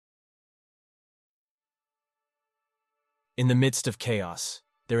In the midst of chaos,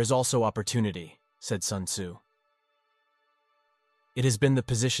 there is also opportunity, said Sun Tzu. It has been the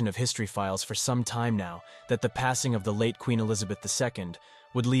position of history files for some time now that the passing of the late Queen Elizabeth II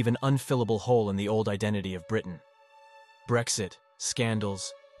would leave an unfillable hole in the old identity of Britain. Brexit,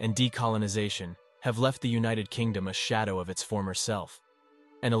 scandals, and decolonization have left the United Kingdom a shadow of its former self,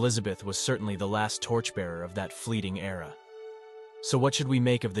 and Elizabeth was certainly the last torchbearer of that fleeting era. So what should we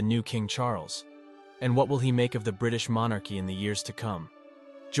make of the new King Charles? And what will he make of the British monarchy in the years to come?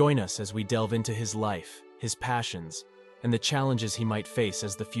 Join us as we delve into his life, his passions, and the challenges he might face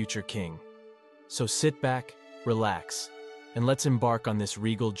as the future king. So sit back, relax, and let's embark on this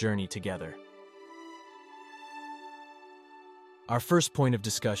regal journey together. Our first point of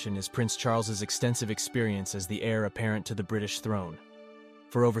discussion is Prince Charles's extensive experience as the heir apparent to the British throne.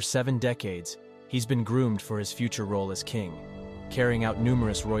 For over 7 decades, he's been groomed for his future role as king, carrying out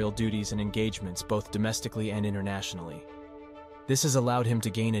numerous royal duties and engagements both domestically and internationally. This has allowed him to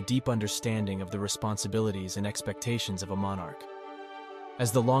gain a deep understanding of the responsibilities and expectations of a monarch.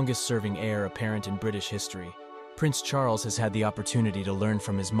 As the longest-serving heir apparent in British history, Prince Charles has had the opportunity to learn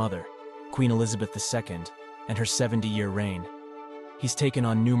from his mother, Queen Elizabeth II, and her 70-year reign. He's taken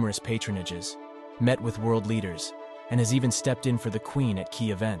on numerous patronages, met with world leaders, and has even stepped in for the Queen at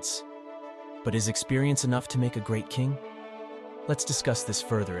key events. But is experience enough to make a great king? Let's discuss this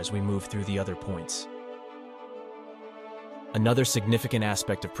further as we move through the other points. Another significant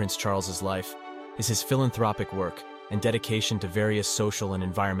aspect of Prince Charles's life is his philanthropic work and dedication to various social and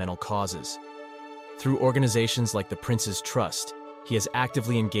environmental causes. Through organizations like the Prince's Trust, he has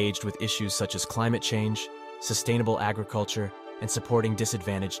actively engaged with issues such as climate change, sustainable agriculture, and supporting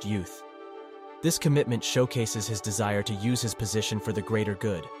disadvantaged youth. This commitment showcases his desire to use his position for the greater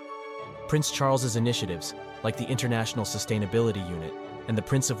good. Prince Charles's initiatives, like the International Sustainability Unit and the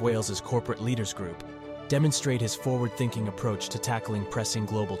Prince of Wales's Corporate Leaders Group, demonstrate his forward-thinking approach to tackling pressing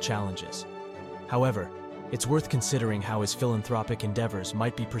global challenges. However, it's worth considering how his philanthropic endeavors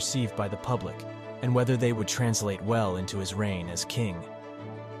might be perceived by the public and whether they would translate well into his reign as king.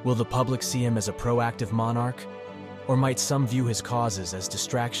 Will the public see him as a proactive monarch, or might some view his causes as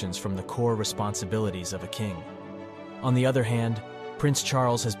distractions from the core responsibilities of a king? On the other hand, Prince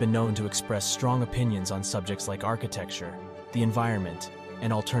Charles has been known to express strong opinions on subjects like architecture, the environment,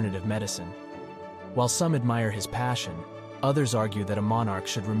 and alternative medicine. While some admire his passion, others argue that a monarch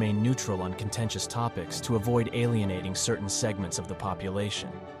should remain neutral on contentious topics to avoid alienating certain segments of the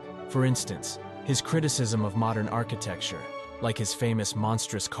population. For instance, his criticism of modern architecture, like his famous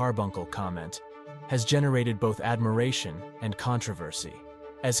monstrous carbuncle comment, has generated both admiration and controversy.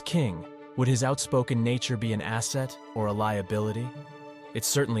 As king, would his outspoken nature be an asset or a liability? It's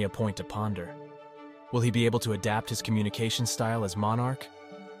certainly a point to ponder. Will he be able to adapt his communication style as monarch?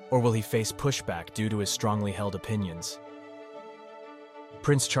 Or will he face pushback due to his strongly held opinions?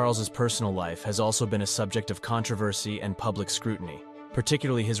 Prince Charles's personal life has also been a subject of controversy and public scrutiny,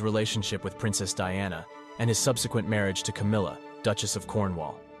 particularly his relationship with Princess Diana and his subsequent marriage to Camilla, Duchess of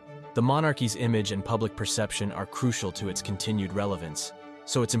Cornwall. The monarchy's image and public perception are crucial to its continued relevance,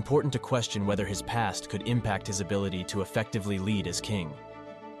 so it's important to question whether his past could impact his ability to effectively lead as king.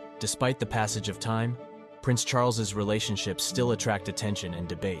 Despite the passage of time, Prince Charles's relationships still attract attention and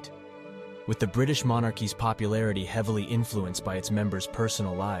debate. With the British monarchy's popularity heavily influenced by its members'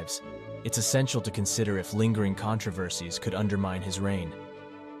 personal lives, it's essential to consider if lingering controversies could undermine his reign.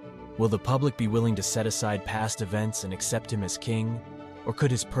 Will the public be willing to set aside past events and accept him as king, or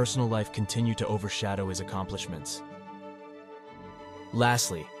could his personal life continue to overshadow his accomplishments?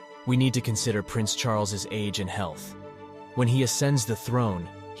 Lastly, we need to consider Prince Charles's age and health. When he ascends the throne,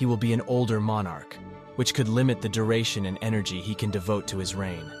 he will be an older monarch, which could limit the duration and energy he can devote to his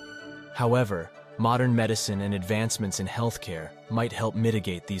reign. However, modern medicine and advancements in healthcare might help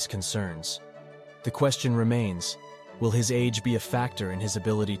mitigate these concerns. The question remains, will his age be a factor in his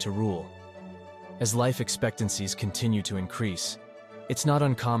ability to rule? As life expectancies continue to increase, it's not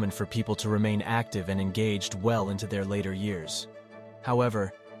uncommon for people to remain active and engaged well into their later years.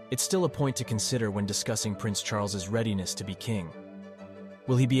 However, it's still a point to consider when discussing Prince Charles's readiness to be king.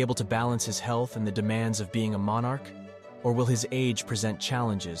 Will he be able to balance his health and the demands of being a monarch? Or will his age present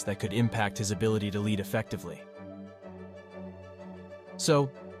challenges that could impact his ability to lead effectively?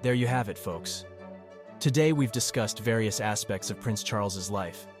 So, there you have it, folks. Today we've discussed various aspects of Prince Charles's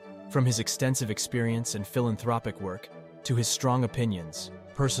life, from his extensive experience and philanthropic work to his strong opinions,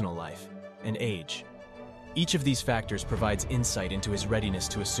 personal life, and age. Each of these factors provides insight into his readiness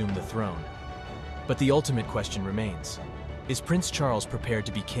to assume the throne. But the ultimate question remains, is Prince Charles prepared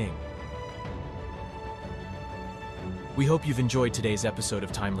to be king? We hope you've enjoyed today's episode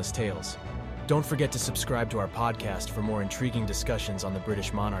of Timeless Tales. Don't forget to subscribe to our podcast for more intriguing discussions on the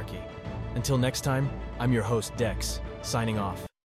British monarchy. Until next time, I'm your host, Dex, signing off.